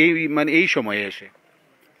দেখছেন এই সময়ে এসে?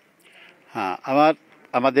 হ্যাঁ,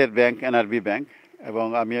 আমাদের ব্যাংক এনআরবি ব্যাংক, এবং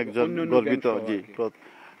আমি একজন গর্বিত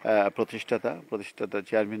প্রতিষ্ঠাতা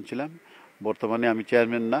চেয়ারম্যান ছিলাম। বর্তমানে আমি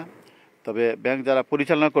চেয়ারম্যান না, তবে ব্যাংক যারা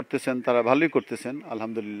পরিচালনা করতেছেন তারা ভালোই করতেছেন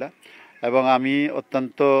আলহামদুলিল্লাহ, এবং আমি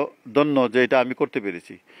অত্যন্ত ধন্য যে এটা আমি করতে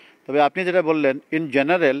পেরেছি। তবে আপনি যেটা বললেন, in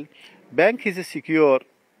general bank is a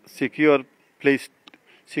secure place,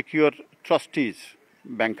 secure trustees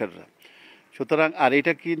ব্যাংকাররা। সুতরাং আর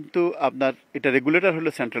এটা কিন্তু আপনার এটা রেগুলেটর হলো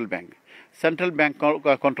সেন্ট্রাল ব্যাংক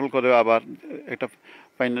কন্ট্রোল করে, আবার একটা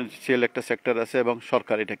ফাইন্যান্সিয়াল একটা সেক্টর আছে এবং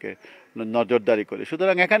সরকার এটাকে নজরদারি করে।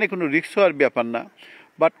 সুতরাং এখানে কোনো রিস্ক হওয়ার ব্যাপার না।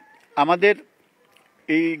 বাট আমাদের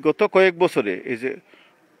এই গত কয়েক বছরে এই যে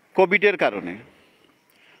কোভিডের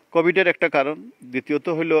একটা কারণ, দ্বিতীয়ত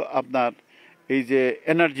হলো আপনার এই যে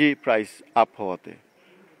এনার্জি প্রাইস আপ হওয়াতে,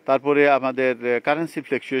 তারপরে আমাদের কারেন্সি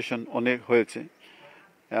ফ্লাকচুয়েশন অনেক হয়েছে,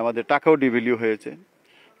 আমাদের টাকাও ডিভ্যালু হয়েছে,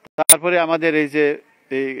 তারপরে আমাদের এই যে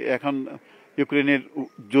এখন ইউক্রেনের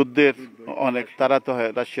যুদ্ধের অনেক তারা তো হয়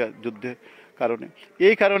রাশিয়া যুদ্ধের কারণে,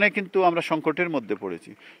 এই কারণে কিন্তু আমরা সংকটের মধ্যে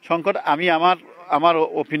পড়েছি। আমি আমার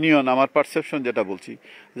ওপিনিয়ন, আমার পারসেপশন যেটা বলছি,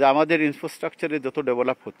 যে আমাদের ইনফ্রাস্ট্রাকচারে যত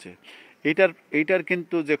ডেভেলপ হচ্ছে, এইটার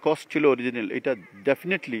কিন্তু যে কস্ট ছিল অরিজিনাল, এটা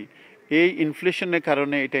ডেফিনেটলি এই ইনফ্লেশনের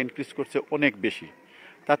কারণে এটা ইনক্রিজ করছে অনেক বেশি।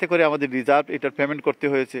 তাতে করে আমাদের রিজার্ভ এটার পেমেন্ট করতে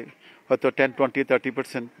হয়েছে হয়তো 10, 20,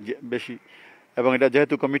 30% বেশি, এবং এটা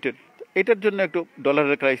যেহেতু কমিটেড, এটার জন্য একটু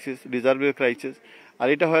ডলারের ক্রাইসিস, রিজার্ভের ক্রাইসিস, আর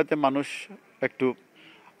এটা হয়তো মানুষ একটু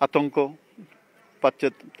আতঙ্ক পাচ্ছে।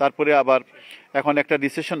 তারপরে আবার এখন একটা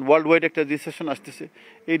রিসেশন, ওয়ার্ল্ড ওয়াইড একটা রিসেশন আসতেছে,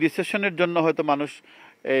 এই রিসেশনের জন্য হয়তো মানুষ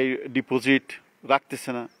এই ডিপোজিট রাখতেছে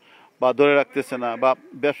না বা ধরে রাখতেছে না, বা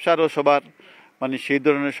ব্যবসারও সবার মানে সেই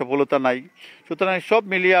ধরনের সফলতা নাই। সুতরাং সব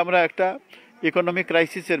মিলিয়ে আমরা একটা ইকোনমিক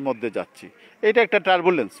ক্রাইসিসের মধ্যে যাচ্ছি। এটা একটা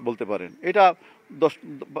টার্বুলেন্স বলতে পারেন। এটা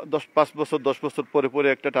 10 বছর পরে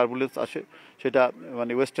একটা টার্বুলেন্স আসে, সেটা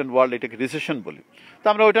মানে ওয়েস্টার্ন ওয়ার্ল্ড এটাকে রিসেশন বলে। তো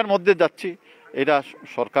আমরা ওইটার মধ্যে যাচ্ছি। এটা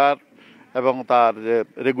সরকার এবং তার যে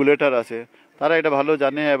রেগুলেটর আছে তারা এটা ভালো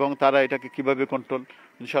জানে, এবং তারা এটাকে কিভাবে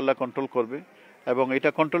ইনশাল্লাহ কন্ট্রোল করবে, এবং এটা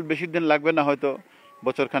কন্ট্রোল বেশি দিন লাগবে না, হয়তো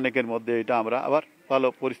বছর খানেকের মধ্যে এটা আমরা আবার ভালো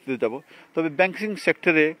পরিস্থিতি যাব। তবে ব্যাংকিং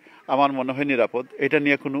সেক্টরে আমার মনে হয় নিরাপদ, এটা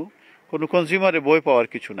নিয়ে কোনো কনজিউমারে বই পাওয়ার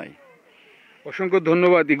কিছু নাই। অসংখ্য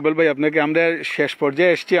ধন্যবাদ ইকবাল ভাই আপনাকে। আমরা শেষ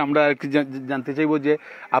পর্যায়ে এসেছি, আমরা আর কি জানতে চাইবো যে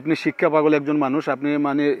আপনি শিক্ষা পাগল একজন মানুষ, আপনি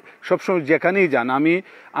মানে সবসময় যেখানেই যান,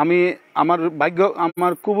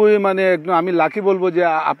 আমার খুবই মানে একদম আমি লাকি বলবো যে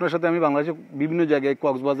আপনার সাথে আমি বাংলাদেশে বিভিন্ন জায়গায়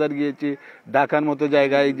কক্সবাজার গিয়েছি, ঢাকার মতো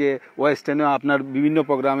জায়গায়, যে ওয়েস্টার্নে আপনার বিভিন্ন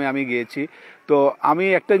প্রোগ্রামে আমি গিয়েছি। তো আমি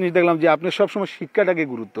একটা জিনিস দেখলাম যে আপনি সবসময় শিক্ষাটাকে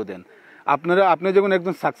গুরুত্ব দেন। আপনি যখন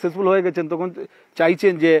একদম সাকসেসফুল হয়ে গেছেন তখন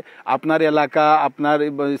চাইছেন যে আপনার এলাকা, আপনার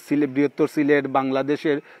বৃহত্তর সিলেট,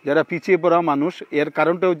 বাংলাদেশের যারা পিছিয়ে পড়া মানুষ, এর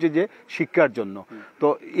কারণটা হচ্ছে যে শিক্ষার জন্য। তো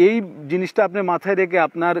এই জিনিসটা আপনি মাথায় রেখে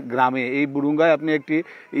আপনার গ্রামে এই বুরুঙ্গায় আপনি একটি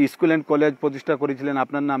স্কুল অ্যান্ড কলেজ প্রতিষ্ঠা করেছিলেন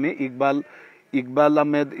আপনার নামে, Iqbal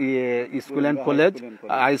Ahmed school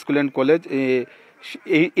and college.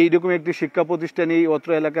 এইরকম একটি শিক্ষা প্রতিষ্ঠান এই অত্র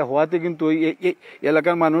এলাকায় হওয়াতে কিন্তু এই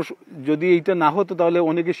এলাকার মানুষ যদি এইটা না হতো তাহলে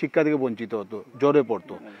অনেকে শিক্ষা থেকে বঞ্চিত হতো, জ্বরে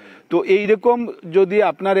পড়তো। তো এইরকম যদি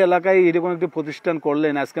আপনার এলাকায় এইরকম একটা প্রতিষ্ঠান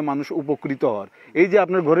করলেন, আজকে মানুষ উপকৃত হওয়ার, এই যে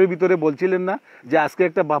আপনার ঘরের ভিতরে বলছিলেন না যে আজকে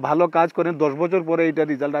একটা ভালো কাজ করেন 10 বছর পরে এটা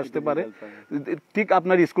রেজাল্ট আসতে পারে, ঠিক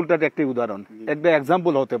আপনার স্কুলটার একটি উদাহরণ, একটা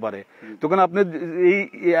এক্সাম্পল হতে পারে। তখন আপনি এই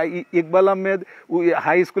Iqbal Ahmed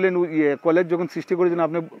high school and college যখন সৃষ্টি করেছেন,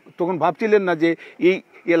 আপনি তখন ভাবছিলেন না যে এই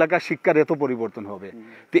এলাকার শিক্ষার এত পরিবর্তন হবে।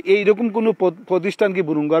 তো এইরকম কোনো প্রতিষ্ঠান কি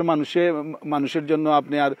বুরুঙ্গার মানুষের জন্য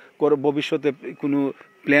আপনি আর ভবিষ্যতে কোনো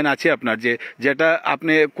প্ল্যান আছে আপনার, যেটা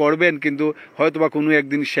আপনি করবেন, কিন্তু হয়তো বা কোনো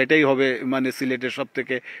একদিন সেটাই হবে মানে সিলেটের সব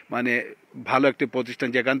থেকে মানে ভালো একটি প্রতিষ্ঠান,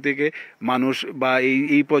 যেখান থেকে মানুষ বা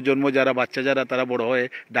এই প্রজন্ম যারা বাচ্চা যারা তারা বড় হয়ে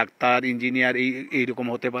ডাক্তার, ইঞ্জিনিয়ার এইরকম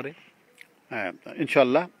হতে পারে? হ্যাঁ,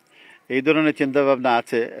 ইনশাল্লাহ এই ধরনের চিন্তাভাবনা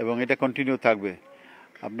আছে এবং এটা কন্টিনিউ থাকবে।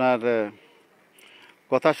 আপনার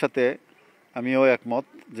কথার সাথে আমিও একমত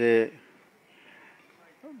যে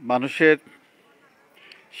মানুষের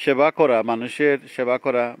সেবা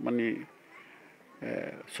করা মানে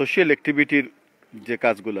সোশ্যাল অ্যাক্টিভিটির যে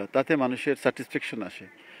কাজগুলো, তাতে মানুষের স্যাটিসফ্যাকশন আসে।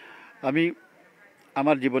 আমি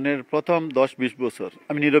আমার জীবনের প্রথম 10-20 বছর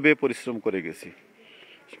আমি নীরবে পরিশ্রম করে গেছি,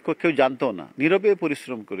 কেউ জানতো না, নীরবে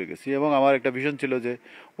পরিশ্রম করে গেছি। এবং আমার একটা ভিশন ছিল যে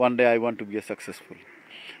one day I want to B a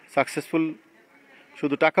successful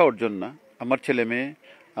শুধু টাকা অর্জন না, আমার ছেলে মেয়ে,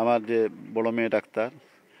 আমার যে বড় মেয়ে ডাক্তার,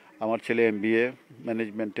 আমার ছেলে MBA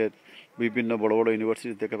ম্যানেজমেন্টের বিভিন্ন বড় বড়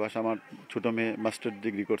ইউনিভার্সিটি থেকে পাশ, আমার ছোটো মেয়ে মাস্টার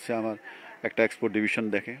ডিগ্রি করছে, আমার একটা এক্সপোর্ট ডিভিশন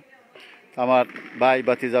দেখে, আমার ভাই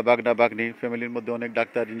বাতিজা বাগনা বাগনি ফ্যামিলির মধ্যে অনেক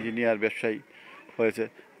ডাক্তার, ইঞ্জিনিয়ার, ব্যবসায়ী হয়েছে।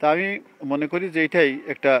 তা আমি মনে করি যে এটাই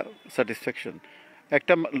একটা স্যাটিসফ্যাকশন।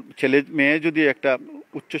 একটা ছেলে মেয়ে যদি একটা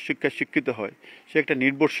উচ্চশিক্ষায় শিক্ষিত হয়, সে একটা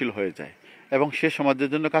নির্ভরশীল হয়ে যায় এবং সে সমাজের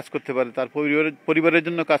জন্য কাজ করতে পারে, তার পরিবারের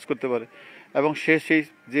জন্য কাজ করতে পারে এবং সে সেই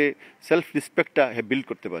যে সেলফ রেসপেক্টটা বিল্ড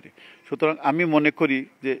করতে পারে। সুতরাং আমি মনে করি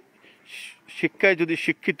যে শিক্ষায় যদি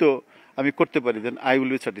শিক্ষিত আমি করতে পারি, then I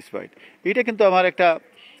will be satisfied. এইটা কিন্তু আমার একটা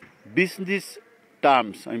বিজনেস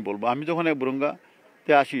টার্মস আমি বলবো। আমি যখন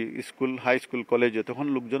বুরুঙ্গাতে আসি হাই স্কুল কলেজে, তখন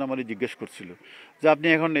লোকজন আমার জিজ্ঞেস করছিল যে আপনি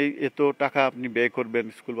এখন এত টাকা আপনি ব্যয় করবেন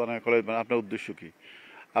স্কুল বানায়, কলেজ বানায়, আপনার উদ্দেশ্য কী?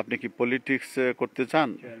 আপনি কি পলিটিক্স করতে চান?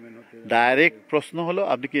 ডাইরেক্ট প্রশ্ন হলো,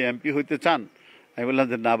 আপনি কি MP হইতে চান? আমি বললাম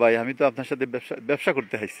যে না ভাই, আমি তো আপনার সাথে ব্যবসা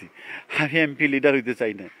করতে আসছি, আমি MP লিডার হইতে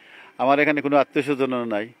চাই না, আমার এখানে কোনো আত্মীয় স্বজনও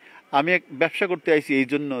নাই, আমি ব্যবসা করতে আইছি এই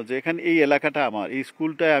জন্য যে এখানে এই এলাকাটা আমার, এই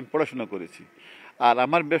স্কুলটায় আমি পড়াশোনা করেছি, আর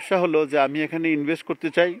আমার ব্যবসা হলো যে আমি এখানে ইনভেস্ট করতে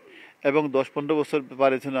চাই এবং 10-15 বছর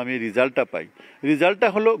পরে যেন আমি রিজাল্টটা পাই। রিজাল্টটা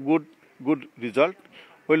হলো গুড রিজাল্ট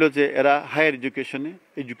হইল যে এরা হায়ার এডুকেশনে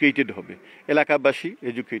এডুকেটেড হবে, এলাকাবাসী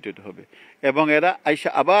এডুকেটেড হবে এবং এরা আইসা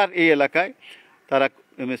আবার এই এলাকায় তারা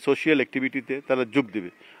সোশিয়াল অ্যাক্টিভিটিতে তারা যোগ দেবে।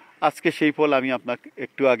 আজকে সেই ফল আমি আপনাকে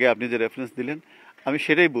একটু আগে আপনি যে রেফারেন্স দিলেন, আমি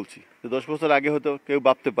সেটাই বলছি যে 10 বছর আগে হয়তো কেউ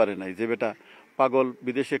ভাবতে পারে নাই যে বেটা পাগল,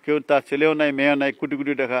 বিদেশে কেউ, তার ছেলেও নাই মেয়েও নাই, কোটি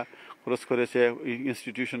কোটি টাকা খরচ করে সে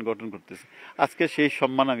ইনস্টিটিউশন গঠন করতেছে। আজকে সেই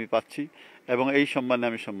সম্মান আমি পাচ্ছি এবং এই সম্মানে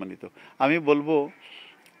আমি সম্মানিত। আমি বলবো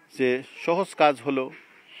যে সহজ কাজ হলো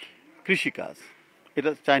কৃষিকাজ,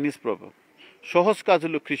 এটা চাইনিজ প্রভাব। সহজ কাজ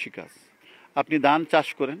হলো কৃষিকাজ। আপনি ধান চাষ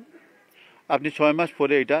করেন, আপনি 6 মাস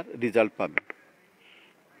পরে এটার রেজাল্ট পাবেন,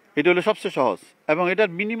 এটা হলো সবচেয়ে সহজ এবং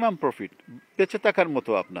এটার মিনিমাম প্রফিট, বেঁচে থাকার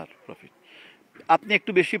মতো আপনার প্রফিট। আপনি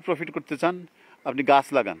একটু বেশি প্রফিট করতে চান, আপনি গাছ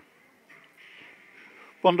লাগান,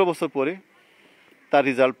 15 বছর পরে তার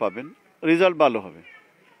রেজাল্ট পাবেন, রেজাল্ট ভালো হবে,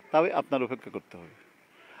 তবে আপনার অপেক্ষা করতে হবে।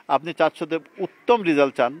 আপনি 400তে উত্তম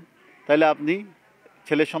রেজাল্ট চান, তাহলে আপনি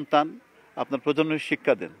ছেলে সন্তান, আপনার প্রজন্মের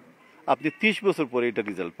শিক্ষা দেন, আপনি 30 বছর পরে এটা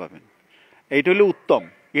রেজাল্ট পাবেন। এইটা হলো উত্তম,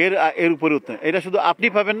 এর উপরে উত্তম। এটা শুধু আপনি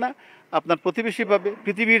পাবেন না, আপনার প্রতিবেশী পাবে,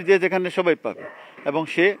 পৃথিবীর যেখানে সবাই পাবে এবং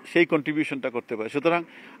সে সেই কন্ট্রিবিউশনটা করতে পারে। সুতরাং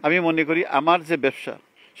আমি মনে করি আমার যে ব্যবসা,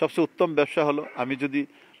 সবচেয়ে উত্তম ব্যবসা হলো আমি যদি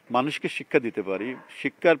মানুষকে শিক্ষা দিতে পারি,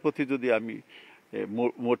 শিক্ষার প্রতি যদি আমি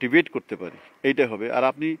মোটিভেট করতে পারি, এইটাই হবে। আর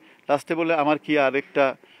আপনি লাস্টে বলে আমার কি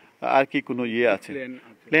আর কি কোনো আছে,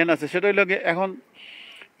 প্ল্যান আছে, সেটা হইল এখন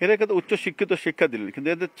এদেরকে তো উচ্চ শিক্ষা দিলেন, কিন্তু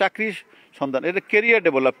এদের চাকরির সন্ধান, এদের কেরিয়ার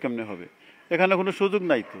ডেভেলপ কেমনে হবে? এখানে কোনো সুযোগ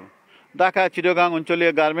নাই তো। ঢাকা চিটাগাং অঞ্চলে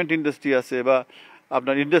গার্মেন্ট ইন্ডাস্ট্রি আছে বা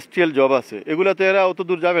আপনার ইন্ডাস্ট্রিয়াল জব আছে, এগুলো তো এরা অত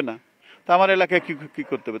দূর যাবে না। তা আমার এলাকায় কী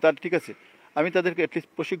করতে হবে? তার ঠিক আছে, আমি তাদেরকে অ্যাটলিস্ট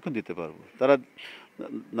প্রশিক্ষণ দিতে পারবো। তারা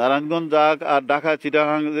নারায়ণগঞ্জ যাক, আর ঢাকা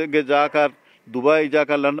চিটাগাং যাক, আর দুবাই যাক,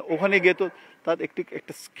 আর লন্ডন, ওখানে গিয়ে তো তার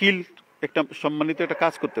একটা স্কিল, একটা সম্মানিত একটা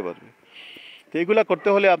কাজ করতে পারবে। তো এগুলা করতে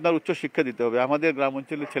হলে আপনার উচ্চ শিক্ষা দিতে হবে। আমাদের গ্রাম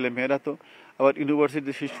অঞ্চলের ছেলে মেয়েরা তো আবার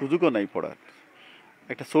ইউনিভার্সিটিতে সেই সুযোগও নাই পড়ার,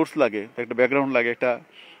 একটা সোর্স লাগে, একটা ব্যাকগ্রাউন্ড লাগে,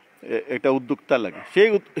 একটা উদ্যোক্তা লাগে।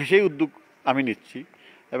 সেই উদ্যোগ আমি নিচ্ছি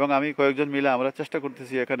এবং আমি কয়েকজন মিলে আমরা চেষ্টা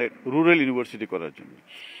করতেছি এখানে রুরাল ইউনিভার্সিটি করার জন্য।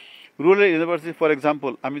 রুরাল ইউনিভার্সিটি ফর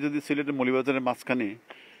এক্সাম্পল, আমি যদি সিলেটের মৌলভীবাজারের মাঝখানে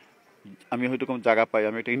আমি হয়তো কোনো জায়গা পাই,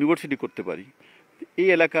 আমি একটা ইউনিভার্সিটি করতে পারি, এই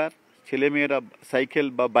এলাকার ছেলেমেয়েরা সাইকেল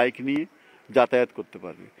বা বাইক নিয়ে যাতায়াত করতে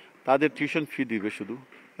পারবে। তাদের টিউশন ফি দিবে শুধু,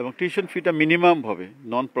 এবং টিউশন ফিটা মিনিমাম হবে,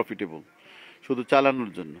 নন প্রফিটেবল, শুধু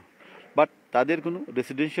চালানোর জন্য। বাট তাদের কোনো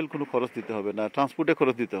রেসিডেন্সিয়াল কোনো খরচ দিতে হবে না, ট্রান্সপোর্টে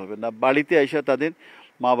খরচ দিতে হবে না, বাড়িতে এসে তাদের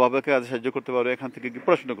মা বাবাকে কাজে সাহায্য করতে পারবে, এখান থেকে গিয়ে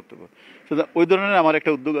পড়াশোনা করতে পারবে। সুতরাং ওই ধরনের আমার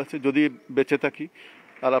একটা উদ্যোগ আছে, যদি বেঁচে থাকি,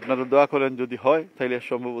 আর আপনারা দোয়া করেন যদি হয়, তাহলে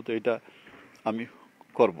সম্ভবত এটা আমি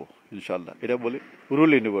করব ইনশাল্লাহ। এটা বলি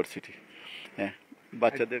রুল ইউনিভার্সিটি, হ্যাঁ,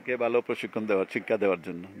 বাচ্চাদেরকে ভালো প্রশিক্ষণ দেওয়ার, শিক্ষা দেওয়ার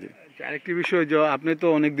জন্য। জি, আরেকটি বিষয় যে আপনি তো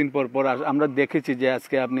অনেকদিন পর পর আমরা দেখেছি যে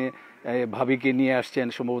আজকে আপনি ভাবিকে নিয়ে আসছেন,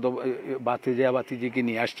 সম্ভবত বাতিজিকে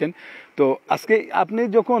নিয়ে আসছেন। তো আজকে আপনি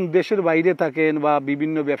যখন দেশের বাইরে থাকেন বা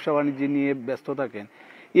বিভিন্ন ব্যবসা বাণিজ্য নিয়ে ব্যস্ত থাকেন,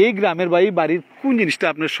 এই গ্রামের বাড়ির কোন জিনিসটা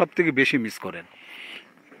আপনি সব থেকে বেশি মিস করেন?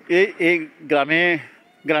 এই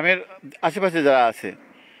গ্রামের আশেপাশে যারা আছে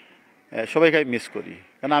সবাইকে আমি মিস করি,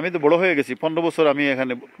 কারণ আমি তো বড় হয়ে গেছি, 15 বছর আমি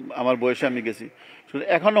এখানে আমার বয়সে আমি গেছি। শুধু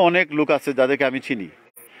এখনও অনেক লোক আছে যাদেরকে আমি চিনি,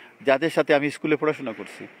 যাদের সাথে আমি স্কুলে পড়াশোনা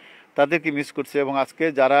করছি, তাদেরকে মিস করছি। এবং আজকে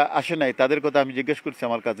যারা আসে নাই তাদের কথা আমি জিজ্ঞেস করছি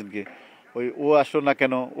আমার কাজিনকে, ও আসলো না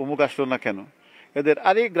কেন, অমুক আসলো না কেন, এদের।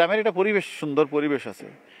 আর এই গ্রামের একটা পরিবেশ, সুন্দর পরিবেশ আছে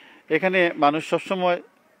এখানে, মানুষ সবসময়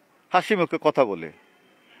হাসি মুখে কথা বলে,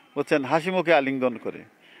 বুঝছেন, হাসি মুখে আলিঙ্গন করে।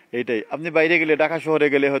 এইটাই, আপনি বাইরে গেলে, ঢাকা শহরে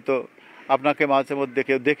গেলে হয়তো আপনাকে মাঝে মধ্যে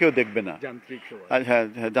দেখেও দেখবে না, হ্যাঁ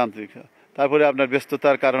হ্যাঁ, যান্ত্রিক। তারপরে আপনার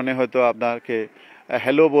ব্যস্ততার কারণে হয়তো আপনাকে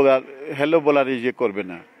হ্যালো বলার ইয়ে করবে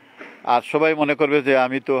না, আর সবাই মনে করবে যে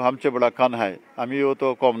আমি তো হামচে বড়া খান হায়, আমিও তো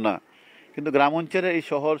কম না। কিন্তু গ্রাম অঞ্চলে এই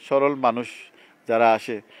সহজ সরল মানুষ যারা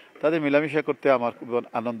আসে, তাদের মেলামেশা করতে আমার খুব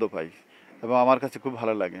আনন্দ পাই, এবং আমার কাছে খুব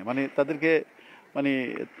ভালো লাগে। মানে তাদেরকে, মানে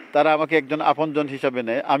তারা আমাকে একজন আপনজন হিসাবে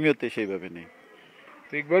নেয়, আমিও তো সেইভাবে নেই।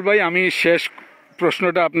 ইকবাল ভাই, আমি শেষ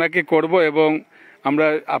প্রশ্নটা আপনাকে করব, এবং আমরা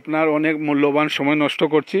আপনার অনেক মূল্যবান সময় নষ্ট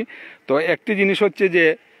করছি। তো একটি জিনিস হচ্ছে যে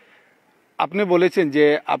আপনি বলেছেন যে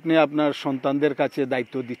আপনি আপনার সন্তানদের কাছে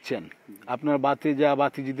দায়িত্ব দিচ্ছেন, আপনার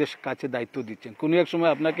বাতিজিদের কাছে দায়িত্ব দিচ্ছেন, কোনো এক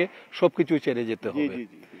সময় আপনাকে সবকিছু ছেড়ে যেতে হবে।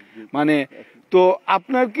 মানে তো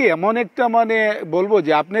আপনার কি এমন একটা, মানে বলবো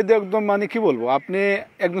যে আপনি একদম, মানে কি বলবো, আপনি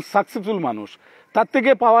একদম সাকসেসফুল মানুষ, তার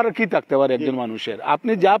থেকে পাওয়ার কি থাকতে পারে একজন মানুষের?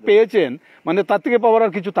 আপনি যা পেয়েছেন, মানে তার থেকে পাওয়ার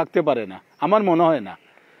আর কিছু থাকতে পারে না, আমার মনে হয় না।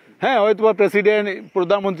 হ্যাঁ, হয়তো প্রেসিডেন্ট,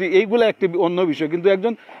 প্রধানমন্ত্রী, এইগুলো একটি অন্য বিষয়, কিন্তু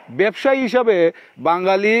একজন ব্যবসায়ী হিসাবে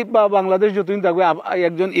বাঙালি বা বাংলাদেশ যতদিন থাকবে,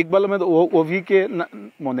 একজন ইকবাল আহমেদ ওবিকে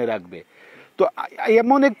মনে রাখবে। তো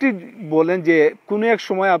এমন একটি বলেন যে কোনো এক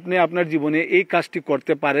সময় আপনি আপনার জীবনে এই কাজটি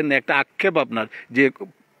করতে পারেন না, একটা আক্ষেপ আপনার যে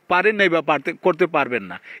পারেন নাই বা করতে পারবেন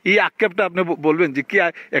না, এই আক্ষেপটা আপনি বলবেন যে কি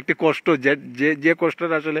একটি কষ্ট, যে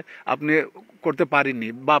কষ্টটা আসলে আপনি করতে পারেননি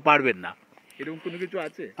বা পারবেন না, এরকম কোনো কিছু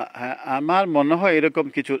আছে? হ্যাঁ, আমার মনে হয় এরকম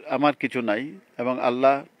কিছু আমার কিছু নাই, এবং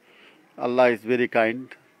আল্লাহ ইজ ভেরি কাইন্ড।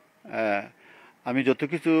 আমি যত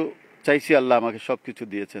কিছু চাইছি আল্লাহ আমাকে সব কিছু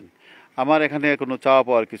দিয়েছেন। আমার এখানে কোনো চাওয়া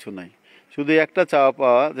পাওয়ার কিছু নাই, শুধু একটা চাওয়া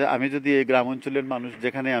পাওয়া, যে আমি যদি এই গ্রাম অঞ্চলের মানুষ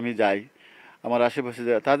যেখানে আমি যাই, আমার আশেপাশে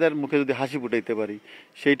তাদের মুখে যদি হাসি ফুটাইতে পারি,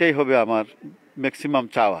 সেইটাই হবে আমার ম্যাক্সিমাম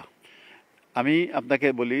চাওয়া। আমি আপনাকে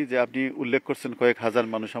বলি যে আপনি উল্লেখ করছেন কয়েক হাজার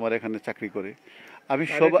মানুষ আমার এখানে চাকরি করে, আমি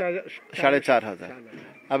 4,500,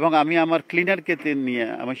 এবং আমি আমার ক্লিনারকে নিয়ে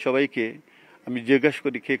আমি সবাইকে আমি জিজ্ঞেস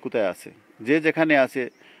করি কে কোথায় আছে, যে যেখানে আছে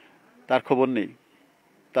তার খবর নেই,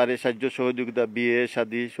 তার সাহায্য সহযোগিতা, বিয়ে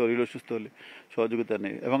শাদী, শরীর অসুস্থ হলে সহযোগিতা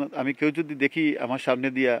নেই। এবং আমি কেউ যদি দেখি আমার সামনে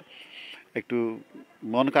দিয়া একটু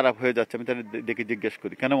মন খারাপ হয়ে যাচ্ছে, আমি তাদের দেখে জিজ্ঞেস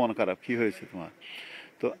করি কেন মন খারাপ, কী হয়েছে তোমার।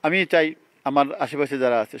 তো আমি চাই আমার আশেপাশে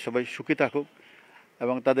যারা আছে সবাই সুখী থাকুক,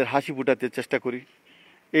 এবং তাদের হাসি ফুটাতে চেষ্টা করি,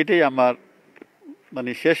 এটাই আমার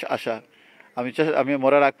মানে শেষ আশা। আমি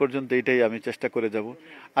মরার আগ পর্যন্ত এটাই আমি চেষ্টা করে যাব।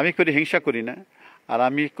 আমি হিংসা করি না, আর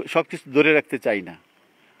আমি সব কিছু ধরে রাখতে চাই না।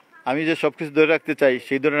 আমি যে সব কিছু ধরে রাখতে চাই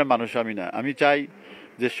সেই ধরনের মানুষ আমি না। আমি চাই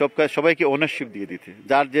যে সবাইকে ওনারশিপ দিয়ে দিতে,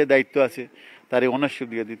 যার যে দায়িত্ব আছে তার এই ওনারশিপ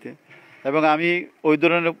দিয়ে দিতে। এবং আমি ওই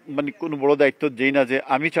ধরনের মানে কোনো বড় দায়িত্ব যেই না যে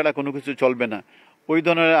আমি ছাড়া কোনো কিছু চলবে না, ওই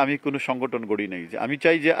ধরনের আমি কোনো সংগঠন গড়ি নাই। যে আমি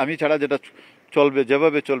চাই যে আমি ছাড়া যেটা চলবে,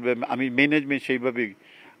 যেভাবে চলবে, আমি ম্যানেজমেন্ট সেইভাবেই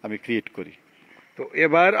আমি ক্রিয়েট করি। তো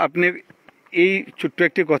এবার আপনি এই ছোট্ট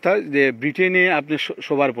একটি কথা, যে ব্রিটেনে আপনি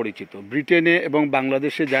সবার পরিচিত, ব্রিটেনে এবং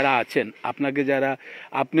বাংলাদেশে যারা আছেন, আপনাকে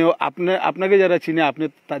যারা চিনে আপনি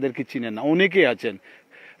তাদেরকে চিনেন না, অনেকেই আছেন।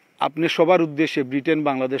 আপনি সবার উদ্দেশ্যে, ব্রিটেন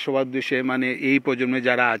বাংলাদেশ সবার উদ্দেশ্যে, মানে এই প্রজন্মে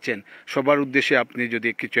যারা আছেন সবার উদ্দেশ্যে আপনি যদি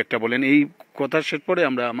কিছু একটা বলেন, এই কথা শেষ পরে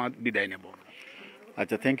আমরা আমার বিদায় নেব।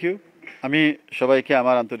 আচ্ছা, থ্যাংক ইউ। আমি সবাইকে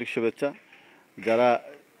আমার আন্তরিক শুভেচ্ছা। যারা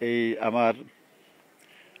এই আমার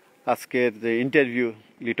আজকের যে ইন্টারভিউ,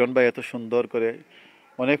 লিটন ভাই এত সুন্দর করে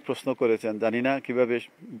অনেক প্রশ্ন করেছেন, জানি না কিভাবে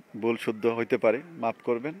ভুল শুদ্ধ হইতে পারে, মাফ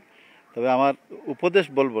করবেন। তবে আমার উপদেশ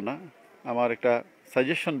বলবো না, আমার একটা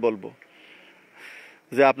সাজেশন বলবো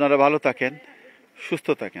যে আপনারা ভালো থাকেন, সুস্থ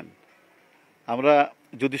থাকেন। আমরা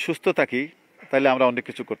যদি সুস্থ থাকি তাহলে আমরা অনেক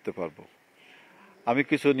কিছু করতে পারবো। আমি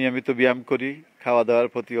কিছু নিয়মিত ব্যায়াম করি, খাওয়া দাওয়ার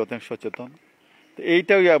প্রতি অনেক সচেতন। তো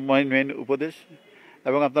এইটাই মেইন উপদেশ।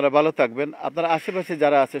 এবং আপনারা ভালো থাকবেন, আপনারা আশেপাশে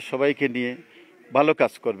যারা আছে সবাইকে নিয়ে ভালো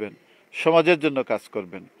কাজ করবেন, সমাজের জন্য কাজ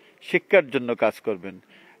করবেন, শিক্ষার জন্য কাজ করবেন।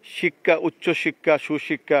 শিক্ষা, উচ্চশিক্ষা,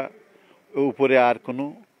 সুশিক্ষা উপরে আর কোনো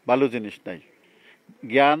ভালো জিনিস নাই।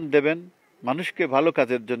 জ্ঞান দেবেন, মানুষকে ভালো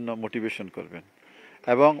কাজের জন্য মোটিভেশন করবেন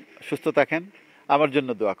এবং সুস্থ থাকেন। আমার জন্য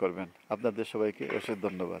দোয়া করবেন। আপনাদের সবাইকে অশেষ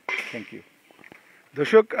ধন্যবাদ। Thank you.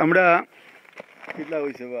 দর্শক, আমরা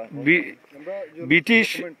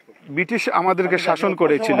ব্রিটিশ আমাদেরকে শাসন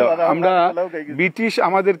করেছিল, আমরা ব্রিটিশ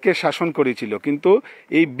আমাদেরকে শাসন করেছিল, কিন্তু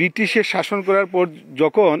এই ব্রিটিশের শাসন করার পর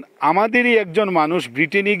যখন আমাদেরই একজন মানুষ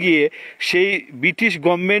ব্রিটেনে গিয়ে সেই ব্রিটিশ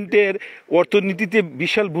গভর্নমেন্টের অর্থনীতিতে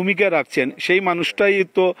বিশাল ভূমিকা রাখছেন, সেই মানুষটাই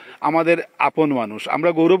তো আমাদের আপন মানুষ। আমরা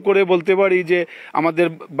গৌরব করে বলতে পারি যে আমাদের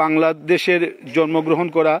বাংলাদেশের জন্মগ্রহণ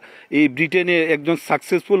করা এই ব্রিটেনের একজন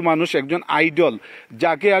সাকসেসফুল মানুষ, একজন আইডল,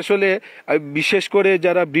 যাকে আসলে বিশেষ করে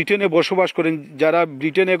যারা ব্রিটেনে বসবাস করেন, যারা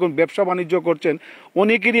ব্রিটেনে এখন ব্যবসা বাণিজ্য করছেন,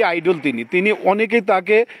 অনেকেরই আইডল তিনি অনেকেই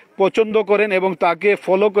তাকে পছন্দ করেন এবং তাকে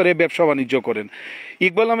ফলো করে ব্যবসা বাণিজ্য করেন।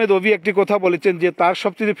 ইকবাল আহমেদ ওবি একটি কথা বলেছেন যে তার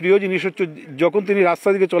সবচেয়ে প্রিয় জিনিস হচ্ছে যখন তিনি রাস্তা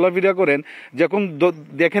দিকে চলাফেরা করেন, যখন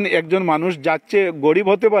দেখেন একজন মানুষ যাচ্ছে, গরিব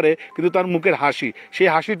হতে পারে কিন্তু তার মুখের হাসি, সেই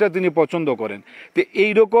হাসিটা তিনি পছন্দ করেন। তো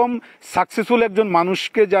এইরকম সাকসেসফুল একজন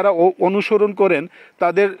মানুষকে যারা অনুসরণ করেন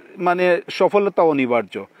তাদের মানে সফলতা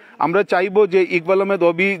অনিবার্য। আমরা চাইবো যে ইকবাল আহমেদ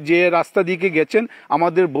ওবি যে রাস্তা দিকে গেছেন,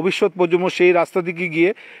 আমাদের ভবিষ্যৎ প্রজন্ম সেই রাস্তা দিকে গিয়ে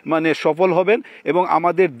মানে সফল হবেন এবং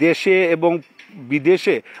আমাদের দেশে এবং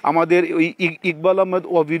বিদেশে আমাদের ওই ইকবাল আহমেদ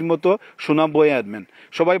ওবির মতো সুনাম বয়ে আনবেন।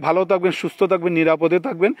 সবাই ভালো থাকবেন, সুস্থ থাকবেন, নিরাপদে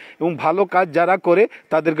থাকবেন এবং ভালো কাজ যারা করে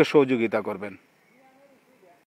তাদেরকে সহযোগিতা করবেন।